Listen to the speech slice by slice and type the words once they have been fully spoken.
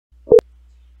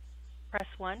Press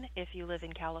 1 if you live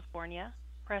in California.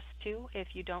 Press 2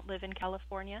 if you don't live in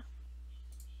California.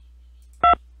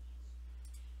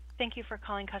 Thank you for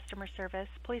calling customer service.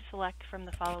 Please select from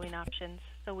the following options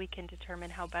so we can determine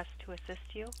how best to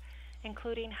assist you,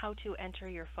 including how to enter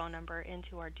your phone number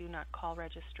into our Do Not Call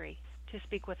registry. To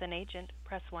speak with an agent,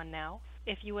 press 1 now.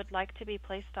 If you would like to be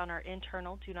placed on our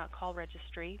internal Do Not Call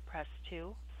registry, press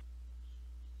 2.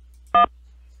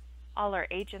 All our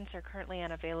agents are currently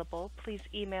unavailable. Please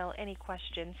email any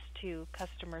questions to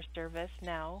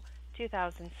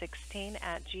Customerservicenow2016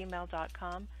 at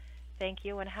gmail.com. Thank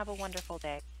you and have a wonderful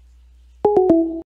day.